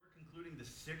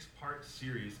the 6-part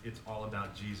series, It's All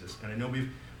About Jesus. And I know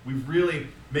we've really,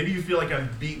 maybe you feel like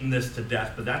I've beaten this to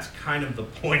death, but that's kind of the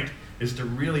point, is to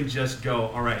really just go,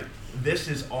 all right, this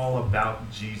is all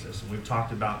about Jesus. And we've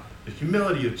talked about the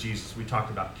humility of Jesus. We talked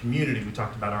about community. We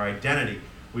talked about our identity.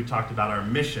 We talked about our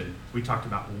mission. We talked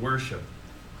about worship.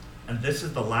 And this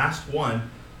is the last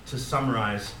one to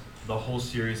summarize the whole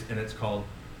series, and it's called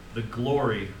The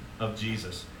Glory of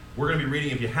Jesus. We're going to be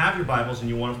reading, if you have your Bibles and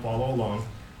you want to follow along,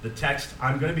 the text.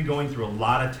 I'm going to be going through a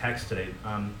lot of text today.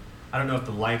 I don't know if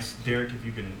the lights, Derek, if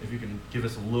you can give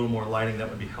us a little more lighting, that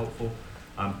would be helpful.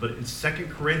 But in 2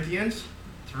 Corinthians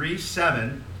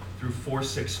 3:7 through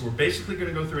 4:6, so we're basically going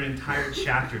to go through an entire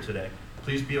chapter today.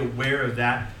 Please be aware of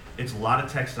that. It's a lot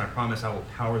of text, and I promise I will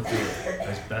power through it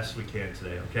as best we can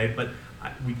today, okay? But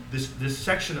this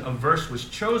section of verse was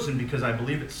chosen because I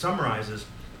believe it summarizes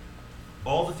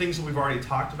all the things that we've already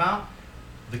talked about: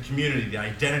 the community, the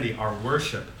identity, our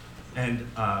worship, and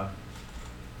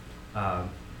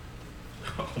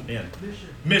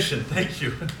mission. Thank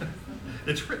you.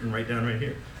 It's written right down right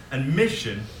here, and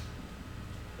mission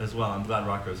as well. I'm glad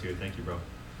Rocco's here. Thank you, bro.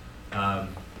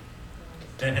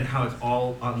 And how it's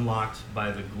all unlocked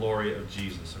by the glory of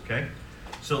Jesus. Okay,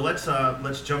 so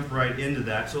let's jump right into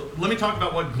that. So let me talk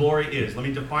about what glory is. Let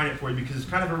me define it for you, because it's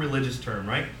kind of a religious term,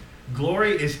 right?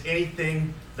 Glory is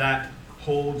anything that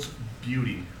holds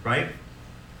beauty, right?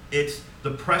 It's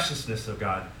the preciousness of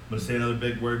God. I'm going to say another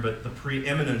big word, but the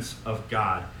preeminence of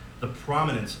God, the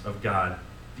prominence of God,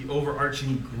 the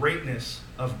overarching greatness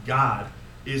of God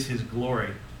is His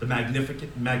glory, the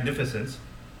magnificence,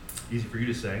 easy for you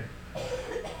to say,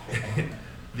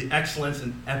 the excellence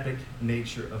and epic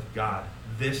nature of God.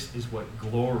 This is what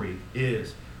glory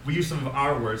is. We use some of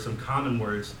our words, some common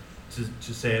words,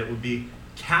 to say it would be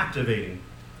captivating,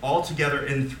 altogether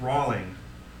enthralling,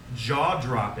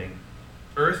 jaw-dropping,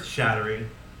 earth-shattering,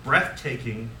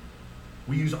 breathtaking.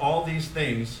 We use all these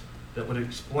things that would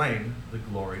explain the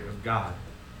glory of God.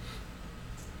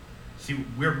 See,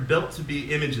 we're built to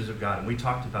be images of God, and we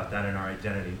talked about that in our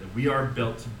identity, that we are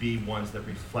built to be ones that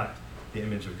reflect the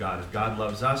image of God. If God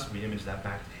loves us, we image that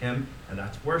back to Him, and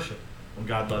that's worship. When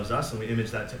God loves us and we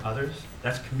image that to others,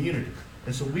 that's community.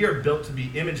 And so we are built to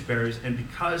be image bearers, and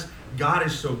because God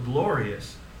is so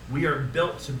glorious, we are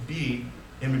built to be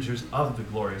imagers of the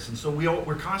glorious. And so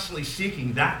we're constantly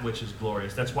seeking that which is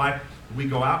glorious. That's why we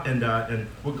go out and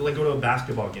we'll go to a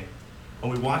basketball game,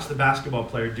 and we watch the basketball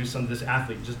player do this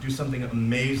athlete just do something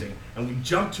amazing, and we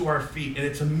jump to our feet, and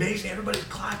it's amazing. Everybody's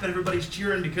clapping, everybody's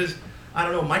cheering, because, I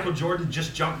don't know, Michael Jordan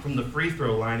just jumped from the free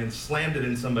throw line and slammed it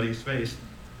in somebody's face.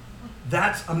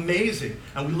 That's amazing.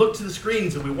 And we look to the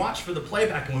screens and we watch for the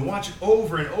playback, and we watch it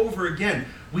over and over again.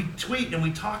 We tweet and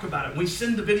we talk about it. And we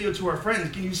send the video to our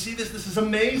friends. Can you see this? This is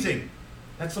amazing.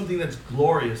 That's something that's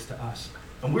glorious to us.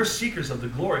 And we're seekers of the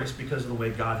glorious because of the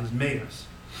way God has made us.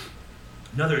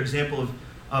 Another example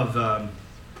of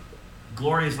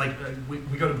glory is like we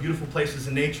go to beautiful places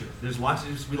in nature. There's lots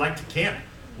of, we like to camp.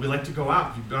 We like to go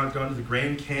out. If you've gone to the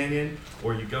Grand Canyon,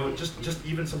 or you go just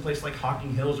even someplace like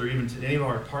Hocking Hills, or even to any of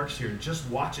our parks here, just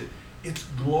watch it. It's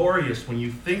glorious when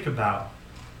you think about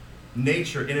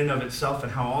nature in and of itself,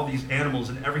 and how all these animals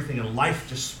and everything in life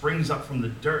just springs up from the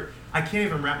dirt. I can't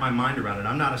even wrap my mind around it.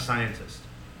 I'm not a scientist.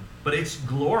 But it's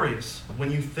glorious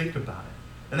when you think about it.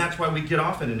 And that's why we get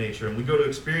off into nature and we go to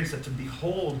experience it, to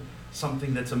behold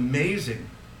something that's amazing.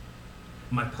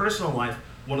 In my personal life,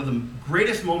 one of the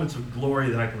greatest moments of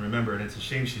glory that I can remember, and it's a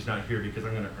shame she's not here because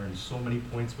I'm going to earn so many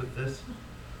points with this,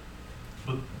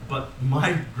 but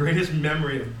my greatest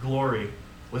memory of glory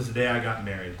was the day I got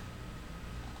married.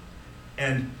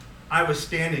 And I was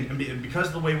standing, and because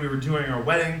of the way we were doing our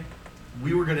wedding,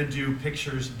 we were going to do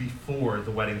pictures before the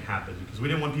wedding happened, because we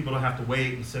didn't want people to have to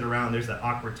wait and sit around. There's that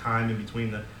awkward time in between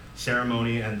the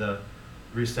ceremony and the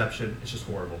reception. It's just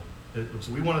horrible.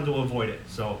 So we wanted to avoid it.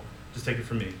 So just take it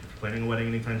from me. If you're planning a wedding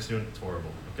anytime soon, it's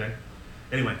horrible, okay?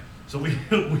 Anyway, so we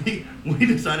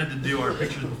decided to do our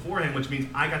pictures beforehand, which means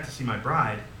I got to see my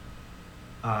bride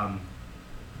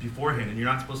beforehand. And you're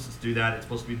not supposed to do that. It's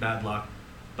supposed to be bad luck.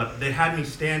 But they had me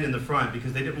stand in the front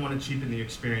because they didn't want to cheapen the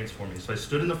experience for me. So I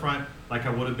stood in the front like I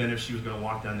would have been if she was going to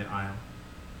walk down the aisle.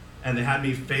 And they had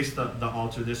me face the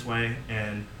altar this way,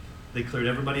 and they cleared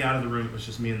everybody out of the room. It was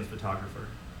just me and the photographer.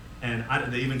 And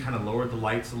they even kind of lowered the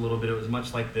lights a little bit. It was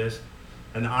much like this.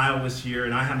 And the aisle was here,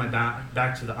 and I had my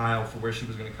back to the aisle for where she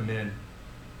was going to come in.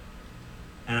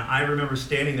 And I remember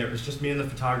standing there. It was just me and the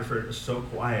photographer. It was so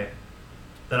quiet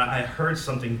that I heard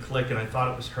something click, and I thought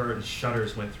it was her, and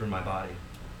shudders went through my body.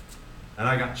 And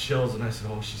I got chills, and I said,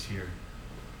 oh, she's here.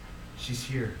 She's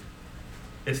here.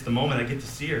 It's the moment I get to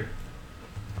see her.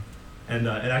 And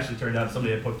it actually turned out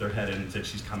somebody had poked their head in and said,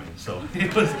 she's coming. So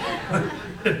it was,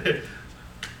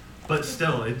 but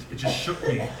still, it just shook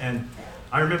me. And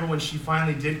I remember when she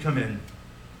finally did come in,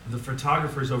 the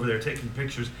photographer's over there taking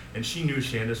pictures, and she knew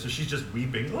Shanda, so she's just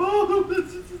weeping. Oh,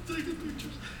 this is taking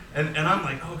pictures. And I'm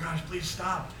like, oh gosh, please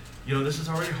stop. You know, this is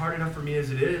already hard enough for me as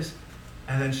it is.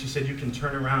 And then she said, you can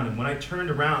turn around. And when I turned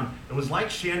around, it was like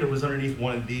Shanda was underneath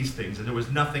one of these things, and there was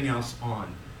nothing else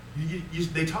on.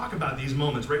 They talk about these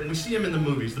moments, right? And we see them in the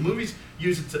movies. The movies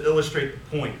use it to illustrate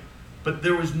the point. But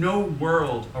there was no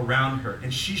world around her.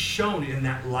 And she shone in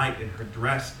that light in her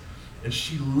dress. And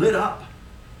she lit up.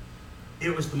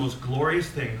 It was the most glorious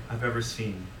thing I've ever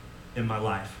seen in my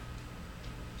life.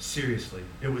 Seriously,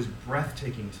 it was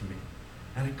breathtaking to me.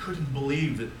 And I couldn't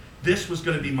believe that this was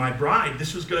going to be my bride.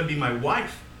 This was going to be my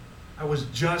wife. I was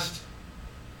just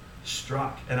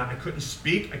struck. And I couldn't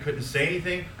speak. I couldn't say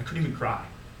anything. I couldn't even cry.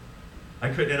 I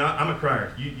couldn't, and I'm a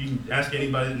crier. You can ask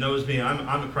anybody that knows me.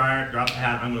 I'm a crier. Drop the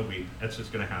hat. I'm going to weep. That's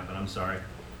just going to happen. I'm sorry.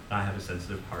 I have a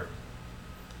sensitive heart.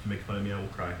 If you make fun of me, I will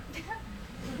cry.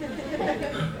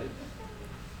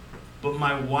 But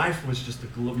my wife was just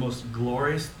the most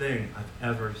glorious thing I've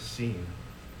ever seen.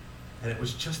 And it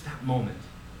was just that moment.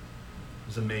 It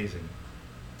was amazing.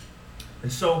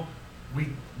 And so we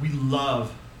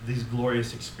love these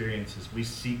glorious experiences. We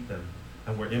seek them.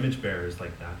 And we're image bearers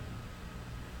like that.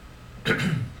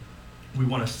 We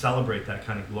want to celebrate that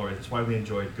kind of glory. That's why we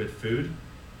enjoy good food,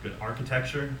 good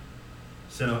architecture,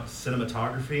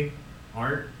 cinematography,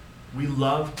 art. We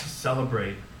love to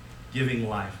celebrate giving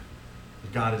life.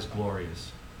 God is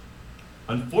glorious.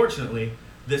 Unfortunately,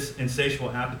 this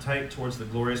insatiable appetite towards the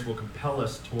glorious will compel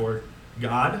us toward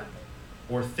God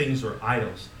or things or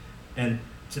idols. And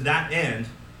to that end,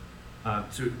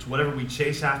 to whatever we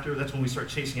chase after, that's when we start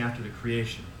chasing after the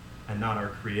creation and not our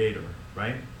Creator,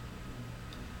 right?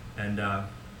 And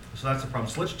so that's the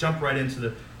problem. So let's jump right into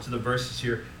the verses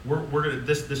here. We're gonna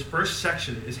this first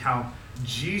section is how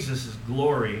Jesus'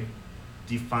 glory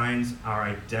defines our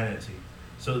identity.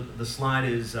 So the slide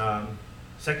is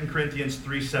 2 Corinthians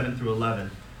 3:7 through 11.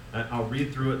 I'll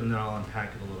read through it and then I'll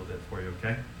unpack it a little bit for you,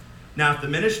 okay? Now, if the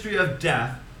ministry of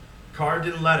death, carved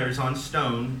in letters on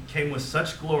stone, came with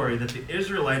such glory that the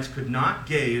Israelites could not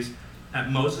gaze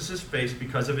at Moses' face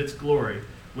because of its glory,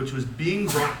 which was being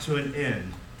brought to an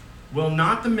end, will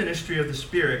not the ministry of the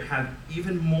Spirit have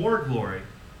even more glory?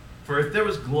 For if there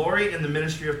was glory in the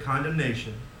ministry of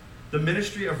condemnation, the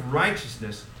ministry of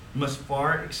righteousness must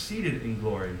far exceed it in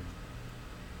glory.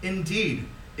 Indeed,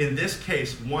 in this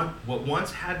case, what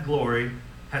once had glory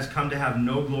has come to have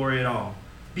no glory at all,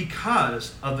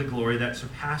 because of the glory that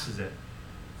surpasses it.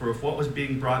 For if what was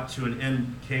being brought to an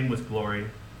end came with glory,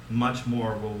 much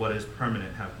more will what is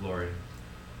permanent have glory.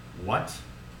 What?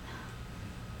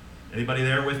 Anybody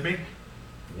there with me?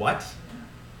 What?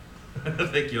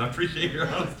 Thank you. I appreciate your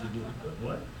honesty.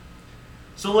 What?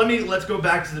 So let's go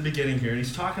back to the beginning here. And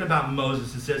he's talking about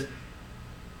Moses. It says,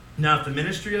 now if the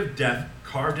ministry of death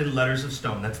carved in letters of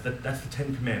stone, that's the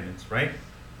Ten Commandments, right?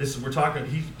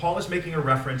 Paul is making a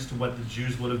reference to what the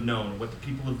Jews would have known, what the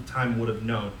people of the time would have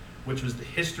known, which was the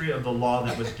history of the law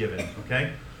that was given,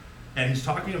 okay? And he's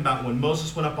talking about when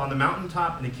Moses went up on the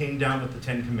mountaintop and he came down with the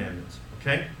Ten Commandments,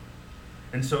 okay?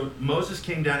 And so Moses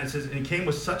came down, it says, and he came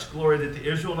with such glory that the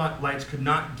Israelites could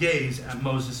not gaze at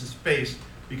Moses' face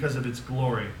because of its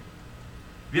glory.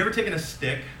 Have you ever taken a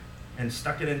stick and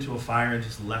stuck it into a fire and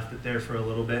just left it there for a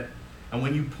little bit? And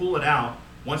when you pull it out,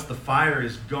 once the fire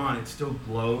is gone, it still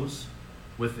glows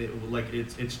with it, like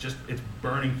it's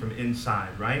burning from inside,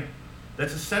 right?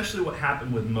 That's essentially what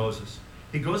happened with Moses.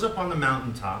 He goes up on the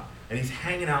mountaintop and he's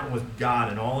hanging out with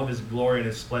God in all of his glory and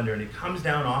his splendor, and he comes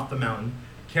down off the mountain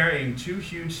carrying 2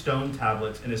 huge stone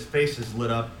tablets, and his face is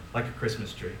lit up like a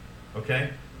Christmas tree,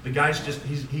 okay? The guy's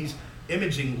he's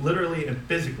imaging literally and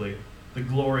physically the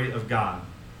glory of God.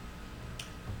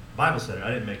 The Bible said it,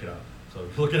 I didn't make it up. So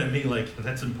if you're looking at me like,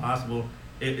 that's impossible,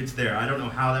 it's there. I don't know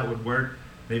how that would work.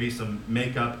 Maybe some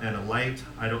makeup and a light,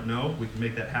 I don't know. We can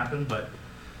make that happen, but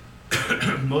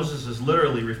Moses is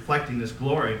literally reflecting this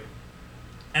glory.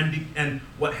 And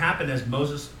what happened as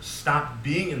Moses stopped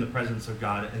being in the presence of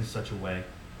God in such a way,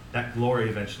 that glory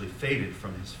eventually faded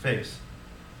from his face.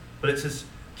 But it says,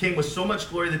 came with so much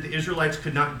glory that the Israelites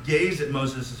could not gaze at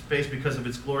Moses' face because of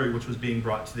its glory, which was being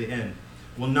brought to the end.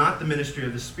 Will not the ministry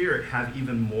of the Spirit have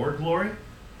even more glory?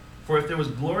 For if there was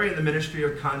glory in the ministry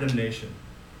of condemnation,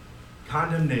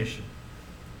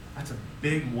 that's a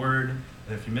big word,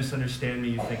 and if you misunderstand me,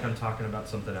 you think I'm talking about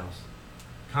something else.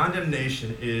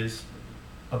 Condemnation is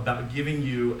about giving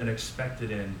you an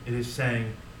expected end. It is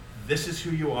saying, this is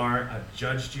who you are, I've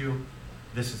judged you,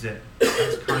 this is it.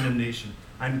 That's condemnation.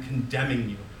 I'm condemning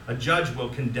you. A judge will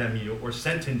condemn you or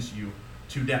sentence you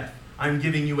to death. I'm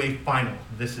giving you a final.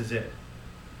 This is it.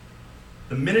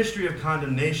 The ministry of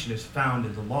condemnation is found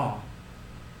in the law.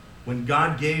 When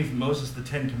God gave Moses the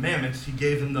 10 Commandments, he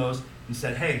gave him those and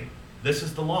said, hey, this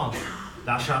is the law.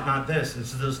 Thou shalt not this.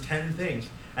 This is those 10 things.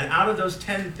 And out of those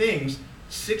 10 things,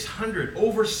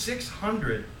 over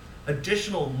 600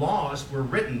 additional laws were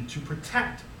written to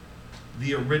protect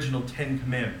the original 10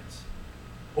 Commandments.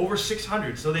 Over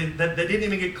 600. So they didn't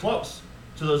even get close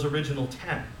to those original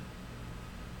 10.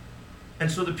 And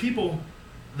so the people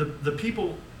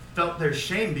felt their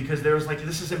shame because they was like,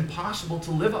 this is impossible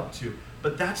to live up to.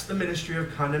 But that's the ministry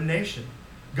of condemnation.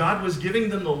 God was giving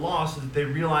them the law so that they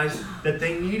realized that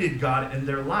they needed God in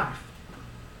their life.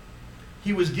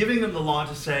 He was giving them the law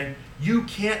to say, you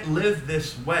can't live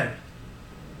this way.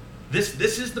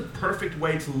 This is the perfect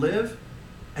way to live.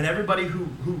 And everybody who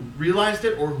realized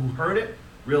it or who heard it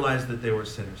realized that they were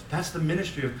sinners. That's the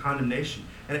ministry of condemnation.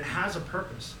 And it has a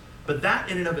purpose. But that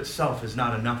in and of itself is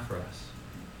not enough for us.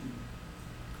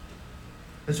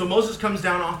 And so Moses comes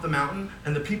down off the mountain,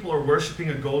 and the people are worshiping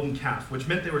a golden calf, which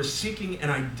meant they were seeking an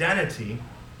identity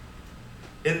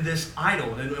in this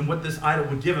idol and what this idol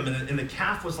would give them. And the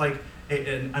calf was like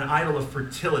an idol of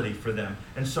fertility for them.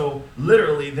 And so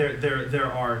literally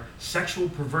there are sexual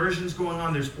perversions going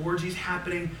on. There's orgies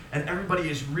happening, and everybody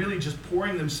is really just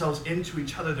pouring themselves into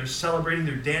each other. They're celebrating,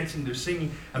 they're dancing, they're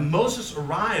singing. And Moses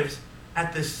arrives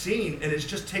at this scene and is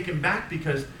just taken back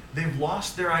because they've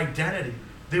lost their identity.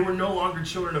 They were no longer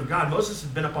children of God. Moses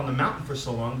had been up on the mountain for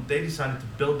so long that they decided to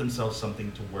build themselves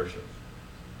something to worship.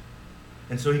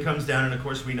 And so he comes down, and of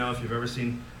course we know, if you've ever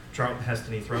seen Charlton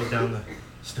Heston, he throws down the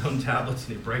stone tablets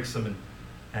and he breaks them,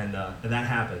 and that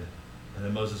happened. And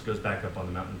then Moses goes back up on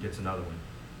the mountain and gets another one.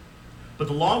 But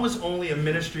the law was only a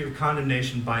ministry of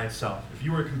condemnation by itself. If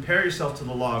you were to compare yourself to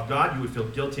the law of God, you would feel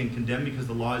guilty and condemned because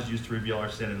the law is used to reveal our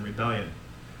sin and rebellion.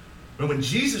 But when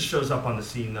Jesus shows up on the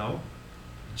scene, though,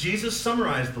 Jesus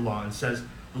summarized the law and says,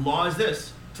 the law is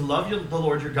this, to love the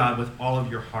Lord your God with all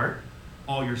of your heart,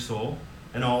 all your soul,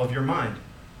 and all of your mind.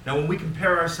 Now, when we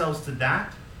compare ourselves to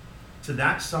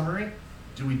that summary,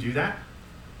 do we do that?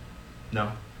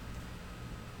 No.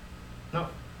 No.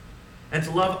 And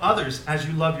to love others as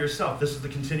you love yourself. This is the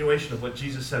continuation of what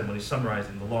Jesus said when he's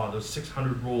summarizing the law, those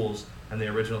 600 rules and the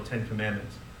original 10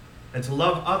 Commandments. And to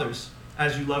love others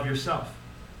as you love yourself.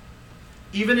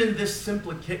 Even in this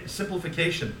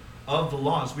simplification of the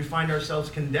laws, we find ourselves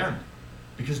condemned.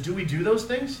 Because do we do those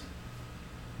things?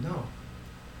 No.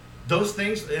 Those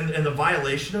things, and the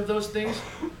violation of those things,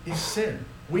 is sin.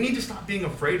 We need to stop being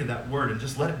afraid of that word and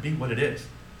just let it be what it is.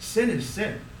 Sin is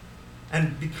sin.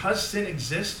 And because sin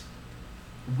exists,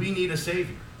 we need a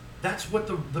Savior. That's what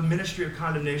the ministry of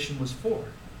condemnation was for.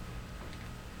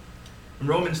 In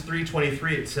Romans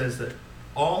 3:23, it says that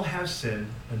all have sinned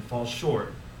and fall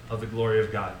short of the glory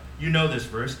of God. You know this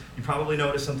verse. You probably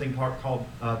noticed something called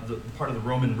the part of the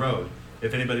Roman road.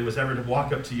 If anybody was ever to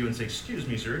walk up to you and say, excuse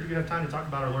me, sir, do you have time to talk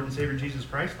about our Lord and Savior Jesus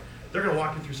Christ? They're going to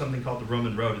walk you through something called the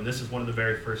Roman road. And this is one of the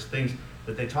very first things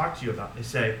that they talk to you about. They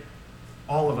say,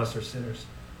 all of us are sinners.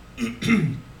 Get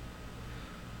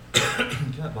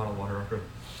that bottle of water off.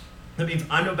 That means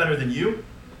I'm no better than you.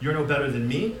 You're no better than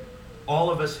me.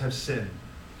 All of us have sinned.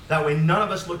 That way none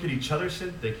of us look at each other's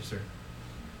sin. Thank you, sir.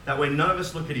 That way none of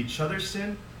us look at each other's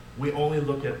sin. We only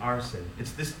look at our sin.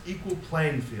 It's this equal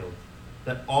playing field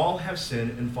that all have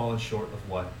sinned and fallen short of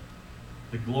what?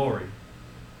 The glory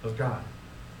of God.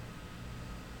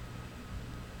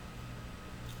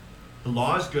 The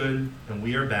law is good and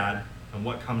we are bad. And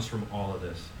what comes from all of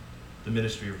this? The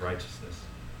ministry of righteousness,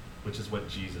 which is what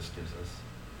Jesus gives us.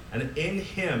 And in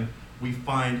him we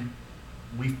find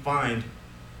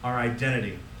our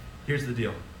identity. Here's the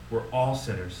deal. We're all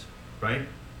sinners, right?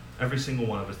 Every single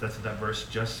one of us. That's what that verse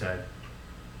just said.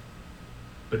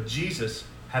 But Jesus,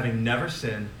 having never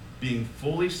sinned, being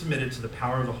fully submitted to the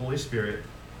power of the Holy Spirit,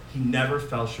 he never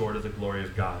fell short of the glory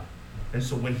of God. And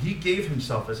so when he gave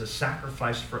himself as a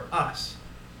sacrifice for us,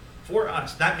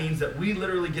 that means that we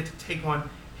literally get to take on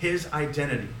his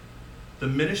identity. The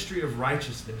ministry of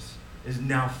righteousness is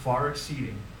now far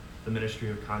exceeding the ministry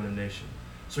of condemnation.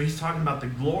 So he's talking about the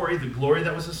glory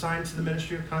that was assigned to the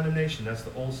ministry of condemnation. That's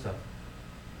the old stuff.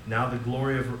 Now the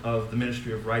glory of the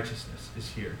ministry of righteousness is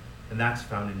here. And that's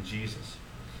found in Jesus.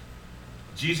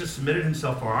 Jesus submitted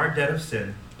himself for our debt of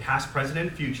sin, past, present,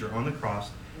 and future, on the cross.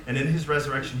 And in his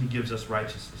resurrection, he gives us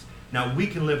righteousness. Now we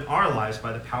can live our lives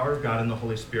by the power of God and the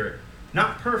Holy Spirit.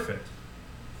 Not perfect,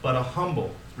 but a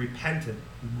humble, repentant,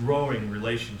 growing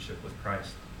relationship with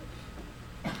Christ.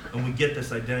 And we get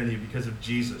this identity because of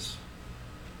Jesus.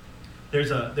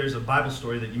 There's a Bible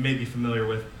story that you may be familiar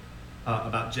with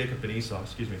about Jacob and Esau.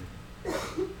 Excuse me.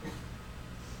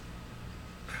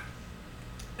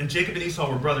 And Jacob and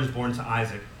Esau were brothers born to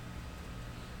Isaac.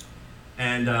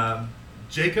 And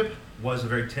Jacob was a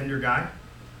very tender guy.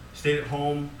 He stayed at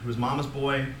home. He was mama's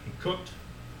boy. He cooked.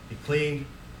 He cleaned.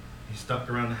 He stuck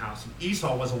around the house. And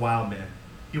Esau was a wild man.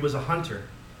 He was a hunter.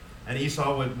 And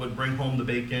Esau would bring home the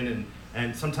bacon,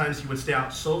 and sometimes he would stay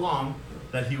out so long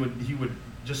that he would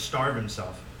just starve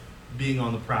himself being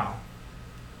on the prowl.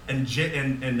 And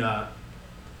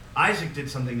Isaac did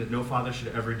something that no father should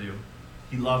ever do.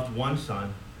 He loved one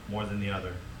son more than the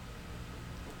other.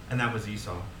 And that was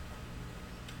Esau.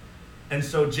 And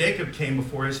so Jacob came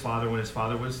before his father when his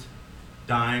father was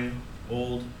dying,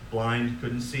 old, blind,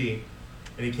 couldn't see.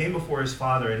 And he came before his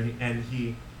father, and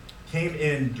he came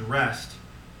in dressed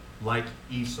like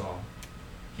Esau.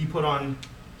 He put on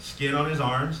skin on his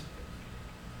arms.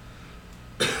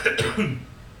 He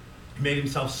made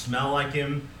himself smell like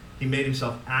him. He made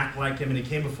himself act like him. And he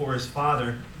came before his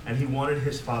father, and he wanted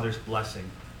his father's blessing.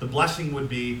 The blessing would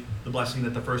be the blessing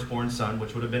that the firstborn son,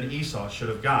 which would have been Esau, should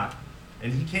have got.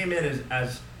 And he came in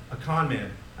as a con man,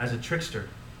 as a trickster.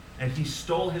 And he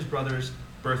stole his brother's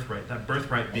birthright, that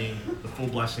birthright being the full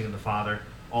blessing of the father,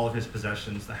 all of his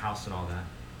possessions, the house and all that.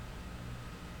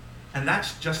 And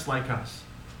that's just like us.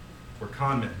 We're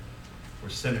con men. We're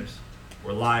sinners.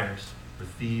 We're liars. We're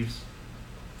thieves.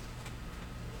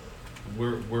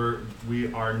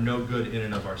 We are no good in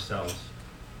and of ourselves.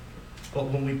 But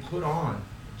when we put on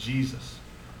Jesus,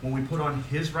 when we put on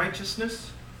his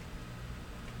righteousness,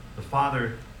 the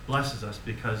Father blesses us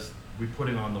because we're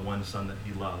putting on the one Son that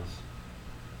he loves.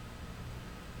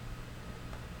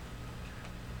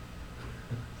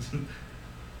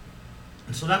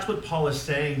 And so that's what Paul is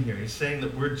saying here. He's saying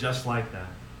that we're just like that.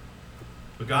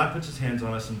 But God puts his hands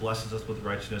on us and blesses us with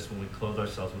righteousness when we clothe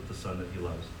ourselves with the Son that he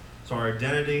loves. So our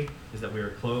identity is that we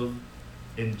are clothed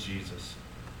in Jesus.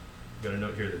 I've got a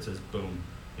note here that says boom,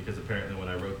 because apparently when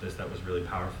I wrote this, that was really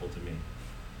powerful to me.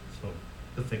 So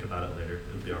to think about it later.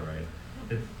 It'll be all right.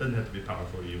 It doesn't have to be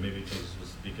powerful to you. Maybe Jesus was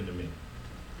speaking to me.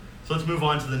 So let's move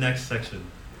on to the next section.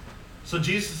 So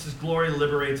Jesus' glory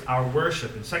liberates our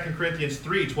worship. In 2 Corinthians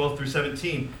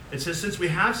 3:12-17, it says, since we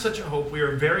have such a hope, we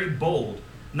are very bold,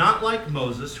 not like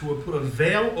Moses, who would put a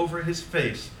veil over his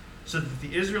face, so that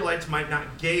the Israelites might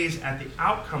not gaze at the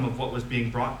outcome of what was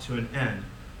being brought to an end.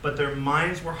 But their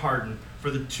minds were hardened, for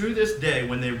to this day,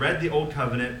 when they read the Old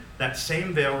Covenant, that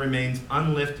same veil remains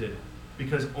unlifted,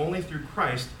 because only through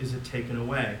Christ is it taken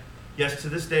away. Yes, to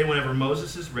this day, whenever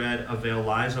Moses is read, a veil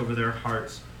lies over their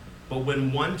hearts. But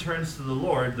when one turns to the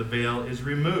Lord, the veil is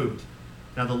removed.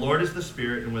 Now the Lord is the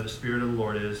Spirit, and where the Spirit of the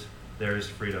Lord is, there is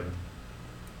freedom.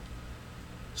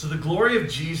 So the glory of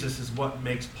Jesus is what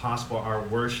makes possible our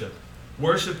worship.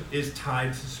 Worship is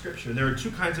tied to Scripture. There are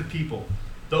two kinds of people.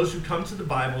 Those who come to the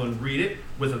Bible and read it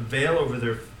with a veil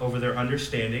over their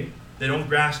understanding. They don't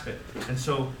grasp it. And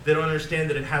so they don't understand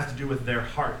that it has to do with their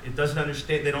heart. They don't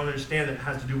understand that it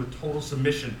has to do with total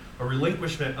submission, a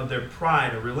relinquishment of their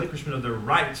pride, a relinquishment of their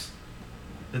rights,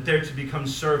 that they're to become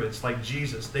servants like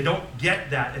Jesus. They don't get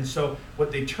that. And so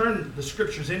what they turn the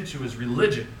Scriptures into is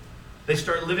religion. They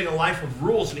start living a life of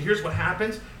rules. And here's what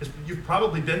happens. You've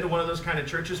probably been to one of those kind of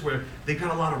churches where they've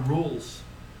got a lot of rules.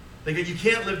 They go, you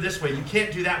can't live this way. You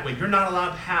can't do that way. You're not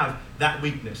allowed to have that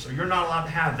weakness, or you're not allowed to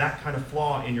have that kind of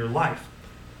flaw in your life.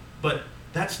 But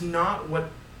that's not what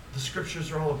the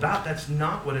Scriptures are all about. That's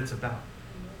not what it's about.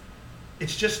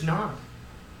 It's just not.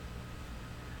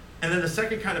 And then the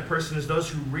second kind of person is those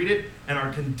who read it and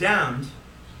are condemned.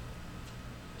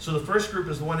 So the first group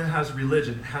is the one that has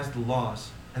religion, has the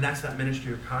laws, and that's that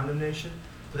ministry of condemnation.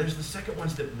 But there's the second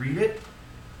ones that read it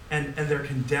and they're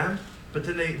condemned, but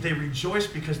then they rejoice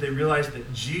because they realize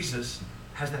that Jesus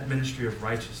has that ministry of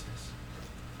righteousness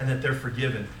and that they're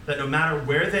forgiven. That no matter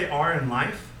where they are in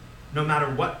life, no matter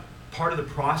what part of the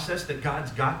process that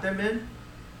God's got them in,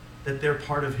 that they're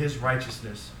part of his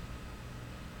righteousness.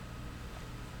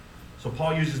 So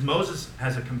Paul uses Moses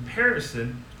as a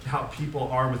comparison to how people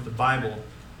are with the Bible.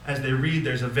 As they read,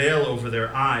 there's a veil over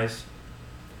their eyes.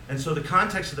 And so the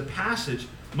context of the passage,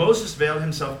 Moses veiled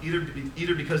himself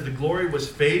either because the glory was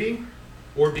fading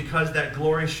or because that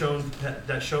glory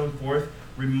that shone forth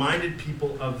reminded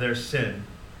people of their sin.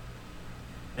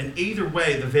 And either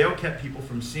way, the veil kept people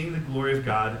from seeing the glory of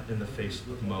God in the face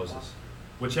of Moses.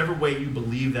 Whichever way you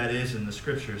believe that is in the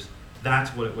Scriptures, that's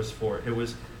what it was for. It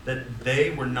was that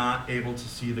they were not able to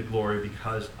see the glory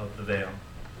because of the veil.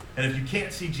 And if you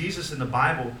can't see Jesus in the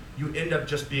Bible, you end up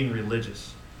just being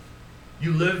religious.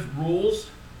 You live rules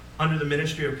under the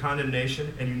ministry of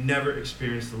condemnation, and you never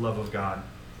experience the love of God.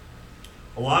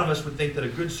 A lot of us would think that a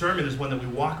good sermon is one that we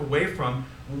walk away from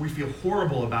when we feel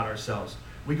horrible about ourselves.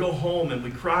 We go home and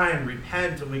we cry and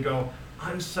repent and we go,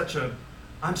 I'm such a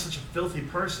filthy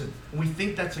person. And we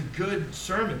think that's a good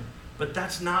sermon, but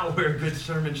that's not where a good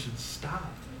sermon should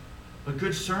stop. A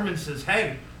good sermon says,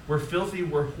 hey, we're filthy,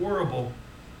 we're horrible,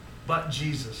 but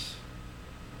Jesus.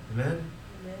 Amen?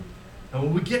 Amen. And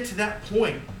when we get to that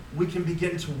point, we can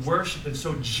begin to worship. And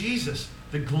so Jesus,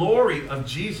 the glory of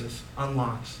Jesus,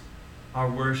 unlocks our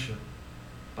worship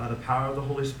by the power of the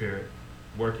Holy Spirit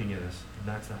working in us. And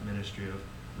that's that ministry of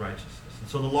righteousness. And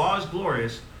so the law is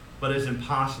glorious, but is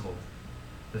impossible.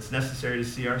 It's necessary to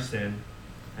see our sin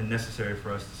and necessary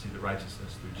for us to see the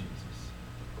righteousness through Jesus.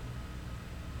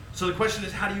 So the question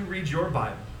is, how do you read your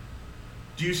Bible?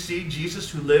 Do you see Jesus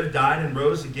who lived, died, and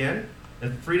rose again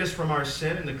and freed us from our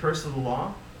sin and the curse of the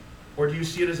law? Or do you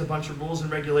see it as a bunch of rules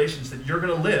and regulations that you're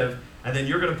going to live and then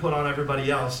you're going to put on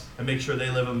everybody else and make sure they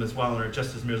live them as well and are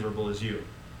just as miserable as you?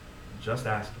 Just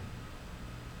asking.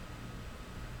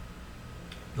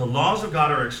 The laws of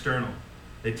God are external.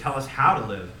 They tell us how to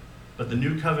live. But the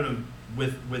new covenant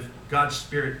with God's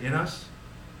Spirit in us,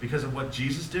 because of what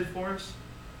Jesus did for us,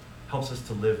 helps us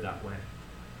to live that way.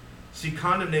 See,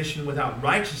 condemnation without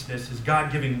righteousness is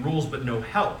God giving rules but no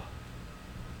help.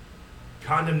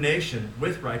 Condemnation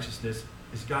with righteousness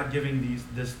is God giving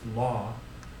this law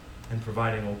and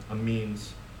providing a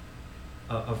means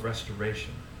of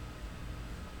restoration.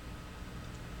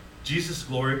 Jesus'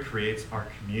 glory creates our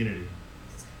community.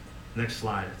 Next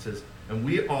slide. It says, and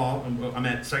we all, I'm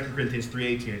at 2 Corinthians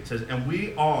 3:18. It says, and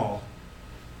we all,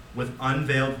 with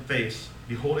unveiled face,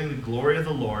 beholding the glory of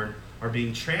the Lord, are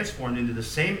being transformed into the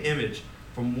same image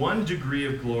from one degree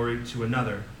of glory to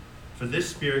another. For this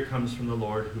Spirit comes from the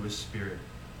Lord, who is Spirit.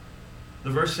 The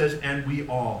verse says, and we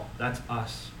all. That's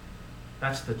us.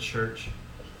 That's the church.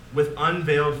 With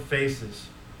unveiled faces.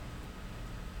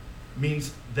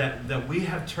 Means that we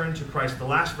have turned to Christ. The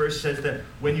last verse says that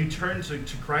when you turn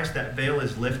to Christ, that veil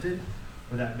is lifted,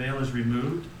 or that veil is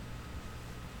removed.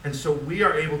 And so we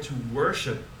are able to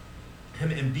worship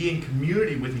Him and be in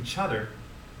community with each other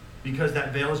because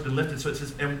that veil has been lifted. So it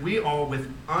says, and we all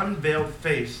with unveiled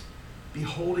face,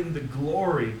 beholding the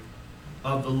glory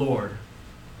of the Lord,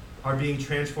 are being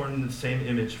transformed into the same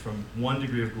image from one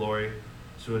degree of glory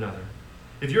to another.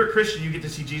 If you're a Christian, you get to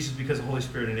see Jesus because the Holy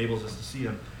Spirit enables us to see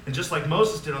Him. And just like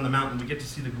Moses did on the mountain, we get to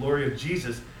see the glory of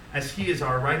Jesus as He is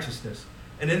our righteousness.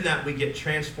 And in that, we get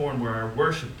transformed where our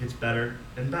worship gets better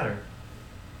and better.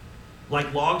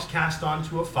 Like logs cast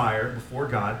onto a fire before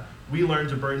God, we learn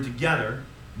to burn together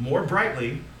more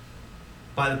brightly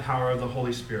by the power of the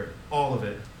Holy Spirit. All of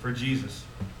it for Jesus.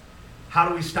 How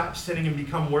do we stop sinning and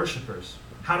become worshipers?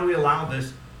 How do we allow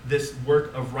this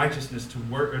work of righteousness to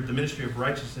work, or the ministry of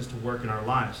righteousness to work in our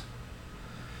lives?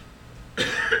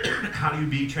 How do you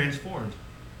be transformed?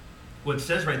 Well, it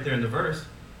says right there in the verse, it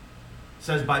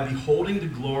says, by beholding the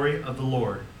glory of the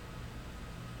Lord.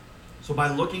 So by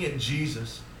looking at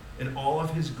Jesus in all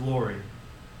of His glory,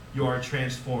 you are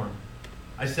transformed.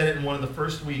 I said it in one of the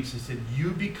first weeks. I said,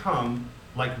 you become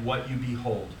like what you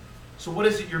behold. So what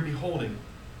is it you're beholding?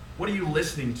 What are you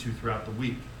listening to throughout the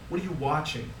week? What are you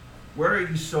watching? Where are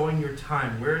you sowing your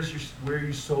time? Where are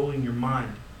you sowing your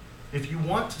mind? If you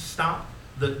want to stop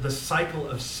the cycle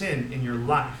of sin in your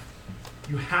life,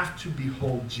 you have to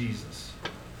behold Jesus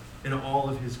in all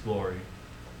of His glory.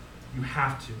 You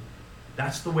have to.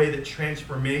 That's the way that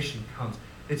transformation comes.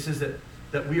 It says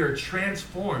that we are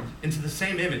transformed into the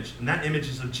same image, and that image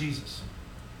is of Jesus.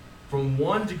 From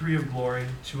one degree of glory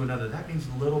to another. That means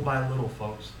little by little,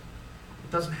 folks.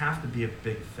 It doesn't have to be a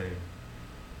big thing.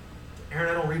 Aaron,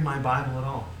 I don't read my Bible at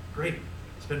all. Great.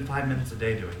 Spend 5 minutes a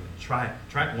day doing it. Try it.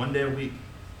 Try it 1 day a week.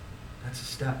 That's a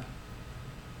step.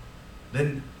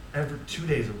 Then every 2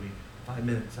 days a week, 5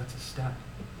 minutes. That's a step.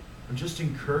 I'm just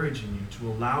encouraging you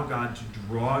to allow God to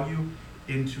draw you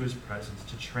into His presence,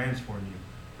 to transform you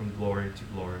from glory to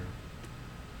glory.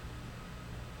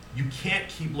 You can't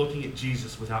keep looking at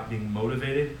Jesus without being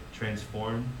motivated,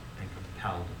 transformed, and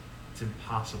compelled. It's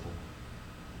impossible.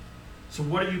 So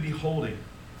what are you beholding?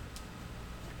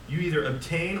 You either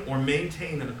obtain or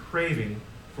maintain a craving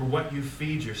for what you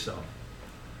feed yourself.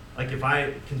 Like if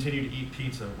I continue to eat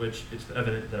pizza, which it's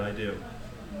evident that I do,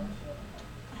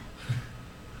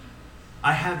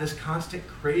 I have this constant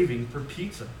craving for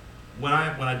pizza. When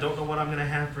I don't know what I'm going to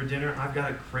have for dinner, I've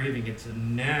got a craving. It's a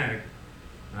nag.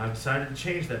 And I've decided to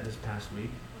change that this past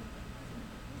week.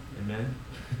 Amen.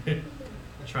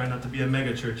 Try not to be a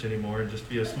mega church anymore and just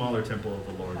be a smaller temple of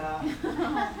the Lord.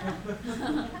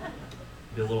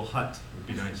 Be a little hut would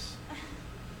be nice.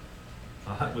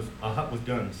 A hut with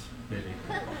guns, maybe.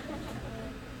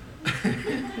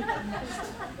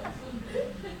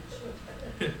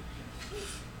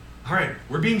 All right,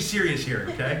 we're being serious here,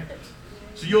 okay?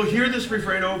 So you'll hear this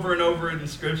refrain over and over in the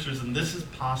scriptures, and this is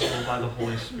possible by the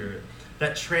Holy Spirit.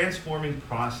 That transforming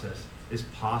process is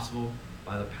possible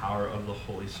by the power of the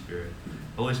Holy Spirit.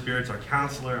 The Holy Spirit's our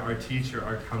counselor, our teacher,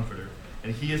 our comforter,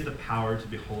 and he is the power to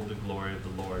behold the glory of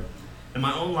the Lord. In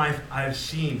my own life, I have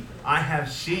seen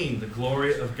the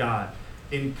glory of God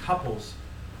in couples.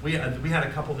 We had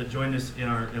a couple that joined us in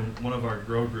one of our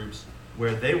grow groups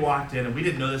where they walked in, and we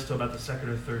didn't know this till about the second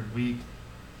or third week.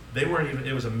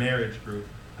 It was a marriage group,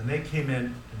 and they came in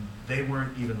and they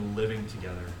weren't even living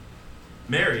together.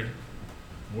 Married,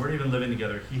 weren't even living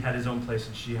together. He had his own place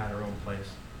and she had her own place.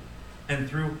 And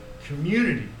through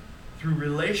community, through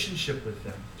relationship with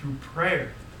them, through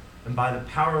prayer, and by the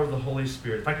power of the Holy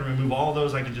Spirit. If I can remove all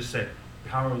those, I can just say,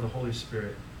 power of the Holy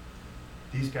Spirit.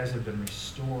 These guys have been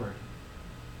restored.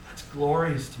 That's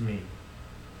glorious to me.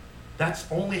 That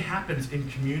only happens in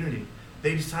community.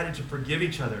 They decided to forgive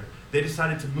each other. They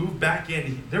decided to move back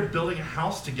in. They're building a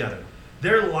house together.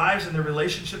 Their lives and their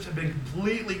relationships have been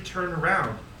completely turned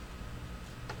around.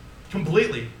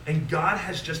 Completely. And God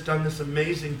has just done this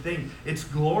amazing thing. It's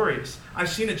glorious. I've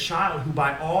seen a child who,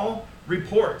 by all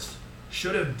reports,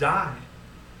 should have died.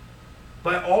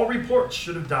 By all reports,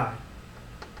 should have died.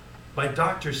 By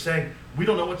doctors saying, we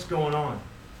don't know what's going on.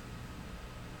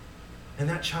 And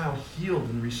that child healed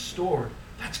and restored.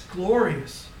 That's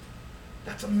glorious.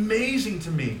 That's amazing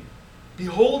to me.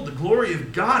 Behold the glory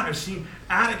of God. I've seen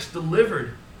addicts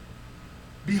delivered.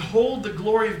 Behold the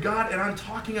glory of God. And I'm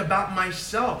talking about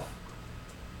myself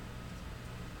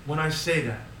when I say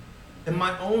that. In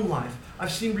my own life,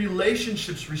 I've seen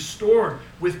relationships restored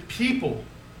with people.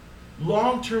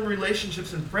 Long-term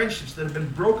relationships and friendships that have been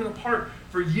broken apart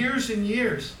for years and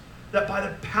years. That by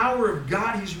the power of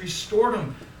God, He's restored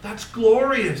them. That's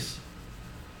glorious.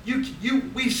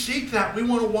 We seek that. We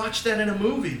want to watch that in a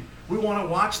movie. We want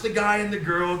to watch the guy and the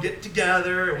girl get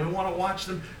together, and we want to watch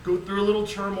them go through a little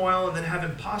turmoil and then have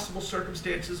impossible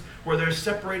circumstances where they're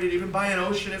separated even by an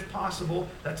ocean if possible.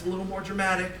 That's a little more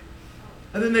dramatic.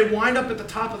 And then they wind up at the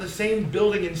top of the same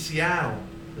building in Seattle.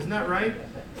 Isn't that right?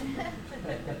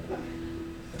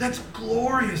 That's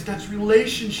glorious. That's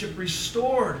relationship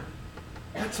restored.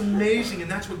 That's amazing, and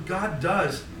that's what God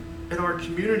does in our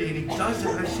community, and He does it.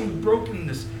 I've seen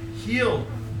brokenness healed,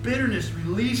 bitterness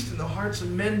released in the hearts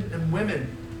of men and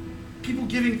women, people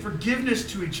giving forgiveness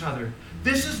to each other.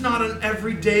 This is not an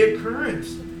everyday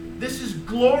occurrence. This is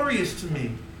glorious to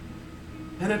me,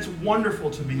 and it's wonderful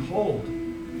to behold.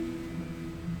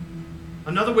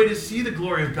 Another way to see the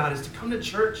glory of God is to come to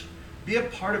church. Be a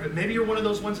part of it. Maybe you're one of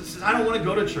those ones that says, I don't want to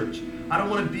go to church. I don't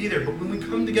want to be there. But when we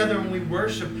come together and we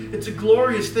worship, it's a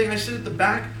glorious thing. I sit at the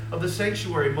back of the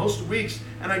sanctuary most weeks,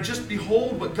 and I just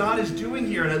behold what God is doing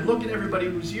here. And I look at everybody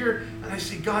who's here, and I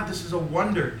say, God, this is a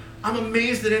wonder. I'm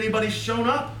amazed that anybody's shown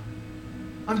up.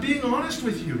 I'm being honest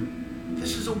with you.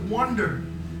 This is a wonder.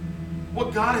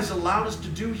 What God has allowed us to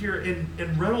do here in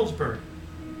Reynoldsburg.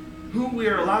 Who we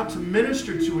are allowed to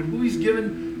minister to and who He's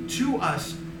given to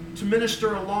us to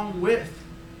minister along with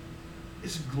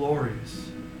is glorious.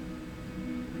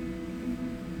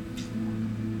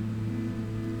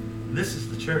 This is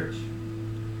the church,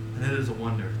 and it is a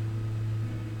wonder.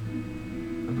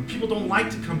 But people don't like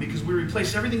to come because we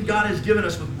replace everything God has given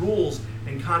us with rules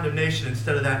and condemnation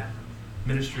instead of that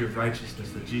ministry of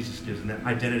righteousness that Jesus gives and that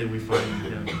identity we find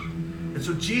in Him. And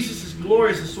so Jesus'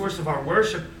 glory is the source of our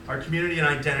worship, our community, and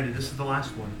identity. This is the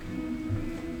last one,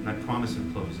 and I promise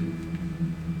in closing.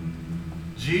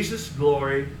 Jesus'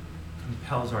 glory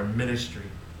compels our ministry.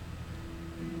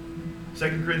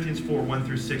 2 Corinthians 4, 1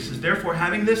 through 6 says, therefore,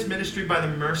 having this ministry by the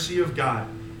mercy of God,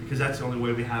 because that's the only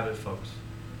way we have it, folks.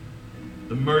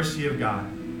 The mercy of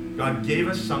God. God gave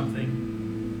us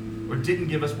something, or didn't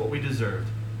give us what we deserved.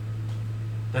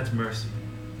 That's mercy.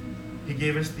 He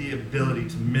gave us the ability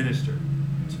to minister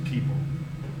to people,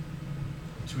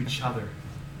 to each other,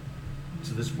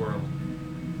 to this world.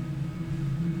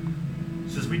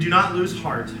 It says, we do not lose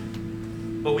heart,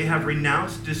 but we have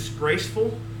renounced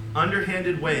disgraceful,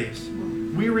 underhanded ways.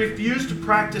 We refuse to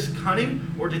practice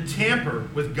cunning or to tamper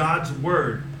with God's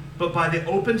word, but by the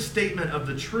open statement of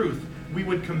the truth, we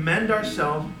would commend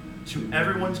ourselves to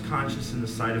everyone's conscience in the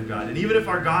sight of God. And even if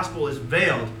our gospel is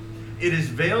veiled, it is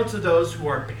veiled to those who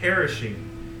are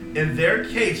perishing. In their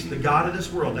case, the God of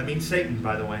this world, that means Satan,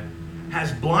 by the way,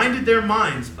 has blinded their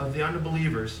minds of the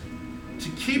unbelievers to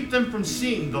keep them from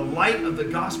seeing the light of the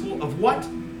gospel of what?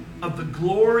 Of the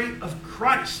glory of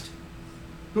Christ,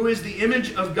 who is the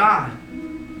image of God.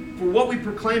 For what we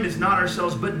proclaim is not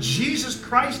ourselves, but Jesus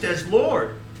Christ as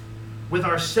Lord, with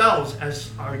ourselves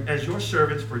as your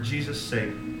servants for Jesus'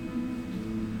 sake.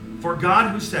 For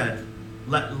God, who said,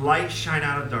 "Let light shine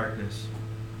out of darkness,"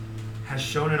 has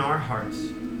shown in our hearts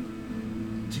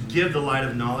to give the light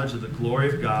of knowledge of the glory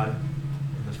of God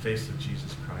in the face of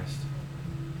Jesus Christ.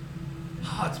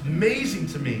 Oh, it's amazing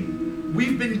to me.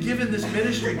 We've been given this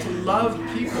ministry to love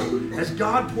people. As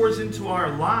God pours into our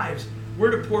lives,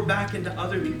 we're to pour back into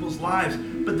other people's lives.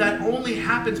 But that only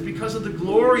happens because of the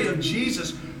glory of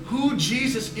Jesus. Who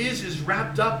Jesus is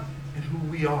wrapped up in who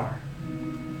we are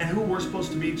and who we're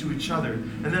supposed to be to each other.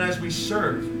 And then as we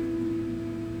serve,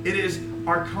 it is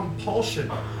our compulsion,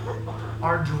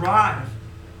 our drive.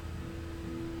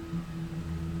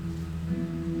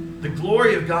 The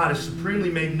glory of God is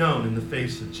supremely made known in the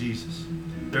face of Jesus.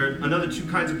 There are another two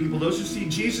kinds of people: those who see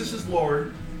Jesus as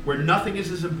Lord, where nothing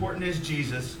is as important as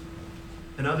Jesus,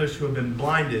 and others who have been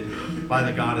blinded by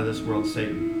the god of this world,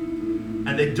 Satan.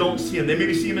 And they don't see him. They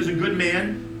maybe see him as a good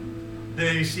man. They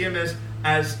maybe see him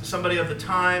as somebody of the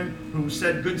time who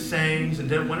said good sayings and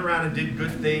went around and did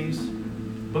good things.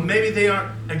 But maybe they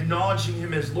aren't acknowledging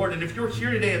him as Lord. And if you're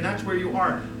here today and that's where you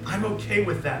are, I'm okay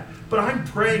with that. But I'm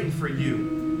praying for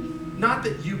you. Not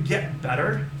that you get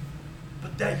better,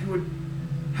 but that you would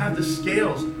have the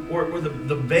scales or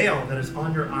the veil that is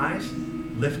on your eyes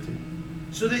lifted,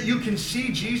 so that you can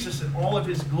see Jesus in all of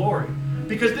his glory.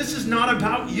 Because this is not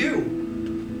about you.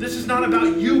 This is not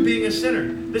about you being a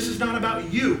sinner. This is not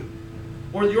about you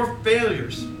or your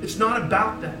failures. It's not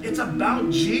about that. It's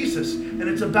about Jesus, and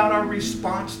it's about our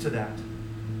response to that.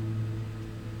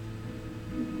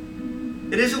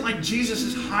 It isn't like Jesus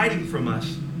is hiding from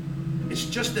us. It's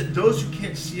just that those who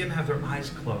can't see him have their eyes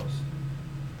closed.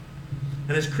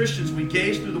 And as Christians, we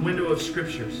gaze through the window of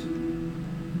Scriptures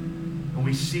and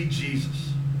we see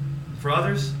Jesus. For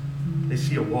others, they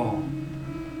see a wall.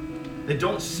 They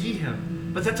don't see him.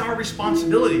 But that's our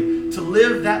responsibility, to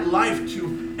live that life,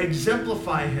 to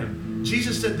exemplify him.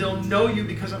 Jesus said they'll know you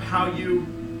because of how you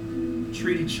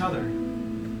treat each other.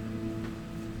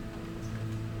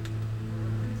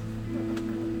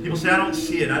 People say, I don't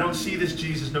see it. I don't see this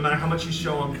Jesus. No matter how much you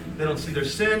show them, they don't see their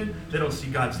sin. They don't see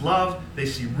God's love. They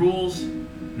see rules,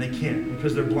 and they can't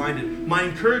because they're blinded. My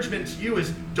encouragement to you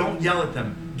is don't yell at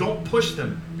them. Don't push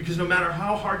them, because no matter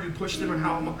how hard you push them or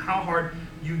how hard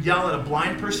you yell at a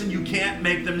blind person, you can't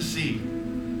make them see.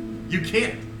 You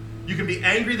can't. You can be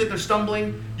angry that they're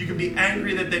stumbling. You can be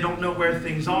angry that they don't know where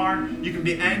things are. You can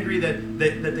be angry that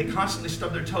they constantly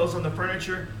stub their toes on the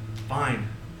furniture. Fine.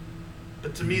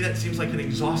 But to me, that seems like an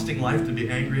exhausting life, to be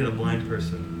angry at a blind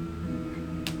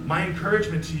person. My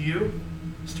encouragement to you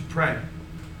is to pray.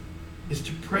 Is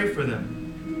to pray for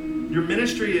them. Your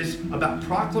ministry is about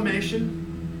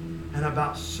proclamation and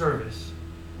about service.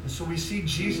 And so we see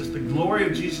Jesus, the glory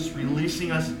of Jesus,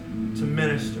 releasing us to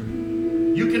minister.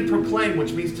 You can proclaim,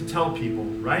 which means to tell people,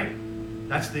 right?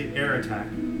 That's the air attack.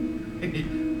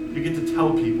 You get to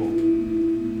tell people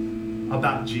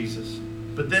about Jesus.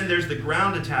 But then there's the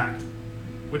ground attack,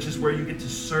 which is where you get to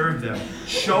serve them,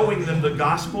 showing them the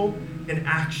gospel in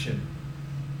action.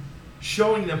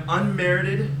 Showing them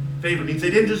unmerited favor. It means they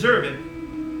didn't deserve it.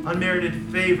 Unmerited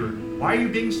favor. Why are you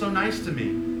being so nice to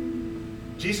me?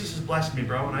 Jesus has blessed me,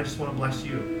 bro, and I just want to bless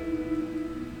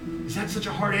you. Is that such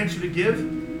a hard answer to give?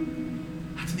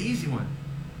 That's an easy one.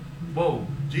 Whoa,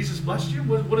 Jesus blessed you?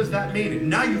 What does that mean? And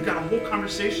now you've got a whole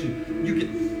conversation you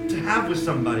get to have with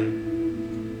somebody.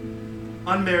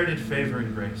 Unmerited favor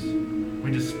and grace. We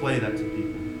display that to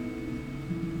people.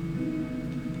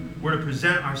 We're to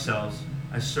present ourselves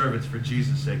as servants for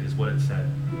Jesus' sake, is what it said.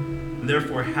 And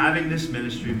therefore, having this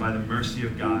ministry by the mercy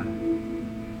of God,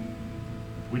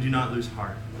 we do not lose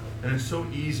heart. And it's so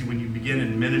easy when you begin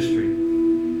in ministry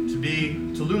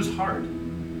to lose heart.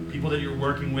 People that you're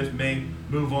working with may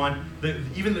move on.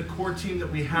 Even the core team that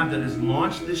we have that has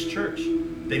launched this church,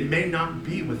 they may not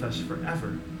be with us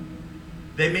forever.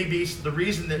 They may be the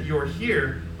reason that you're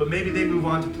here, but maybe they move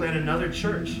on to plant another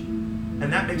church.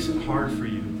 And that makes it hard for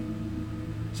you.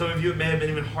 Some of you, it may have been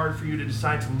even hard for you to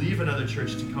decide to leave another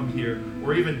church to come here.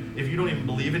 Or even if you don't even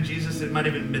believe in Jesus, it might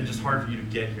have even been just hard for you to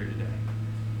get here today.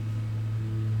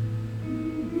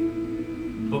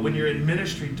 But when you're in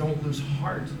ministry, don't lose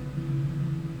heart.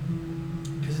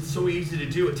 Because it's so easy to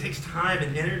do. It takes time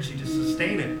and energy to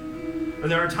sustain it. And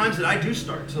there are times that I do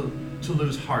start to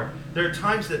lose heart. There are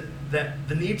times that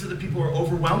the needs of the people are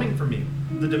overwhelming for me.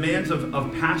 The demands of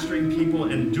pastoring people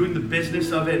and doing the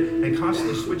business of it and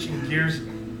constantly switching gears,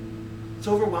 it's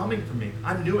overwhelming for me.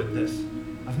 I'm new at this.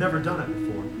 I've never done it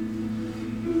before.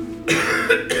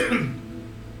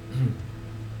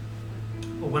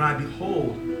 But when I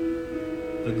behold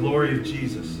the glory of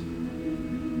Jesus,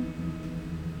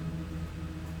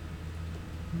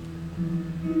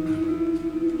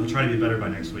 try to get better by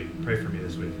next week. Pray for me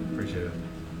this week. Appreciate it.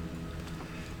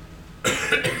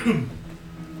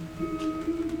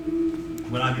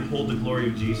 When I behold the glory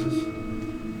of Jesus,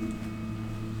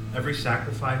 every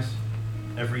sacrifice,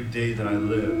 every day that I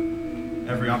live,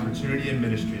 every opportunity and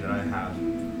ministry that I have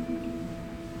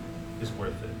is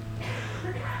worth it.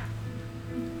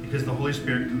 Because the Holy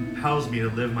Spirit compels me to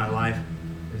live my life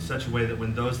in such a way that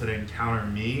when those that encounter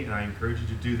me, and I encourage you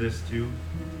to do this too,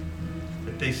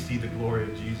 that they see the glory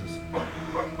of Jesus.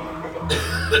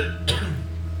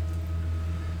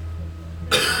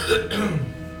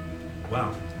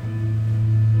 Wow.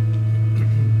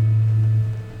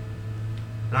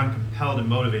 And I'm compelled and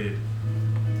motivated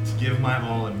to give my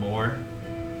all and more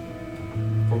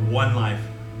for one life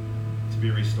to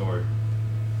be restored.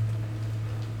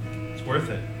 It's worth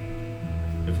it.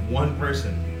 If one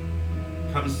person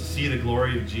comes to see the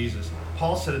glory of Jesus.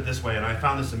 Paul said it this way, and I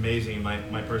found this amazing in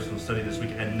my personal study this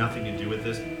week. It had nothing to do with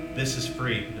this. This is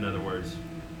free, in other words.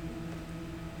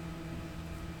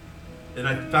 And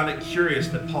I found it curious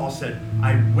that Paul said,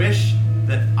 I wish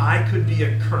that I could be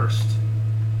accursed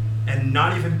and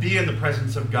not even be in the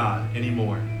presence of God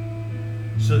anymore,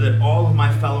 so that all of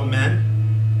my fellow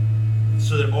men,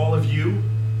 so that all of you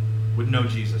would know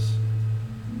Jesus.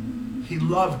 He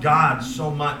loved God so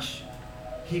much.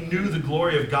 He knew the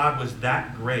glory of God was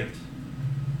that great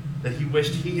that he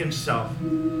wished he himself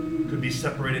could be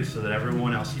separated so that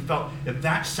everyone else, he felt if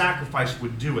that sacrifice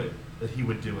would do it, that he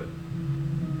would do it.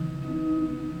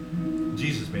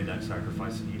 Jesus made that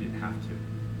sacrifice and he didn't have to.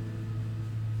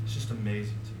 It's just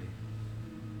amazing to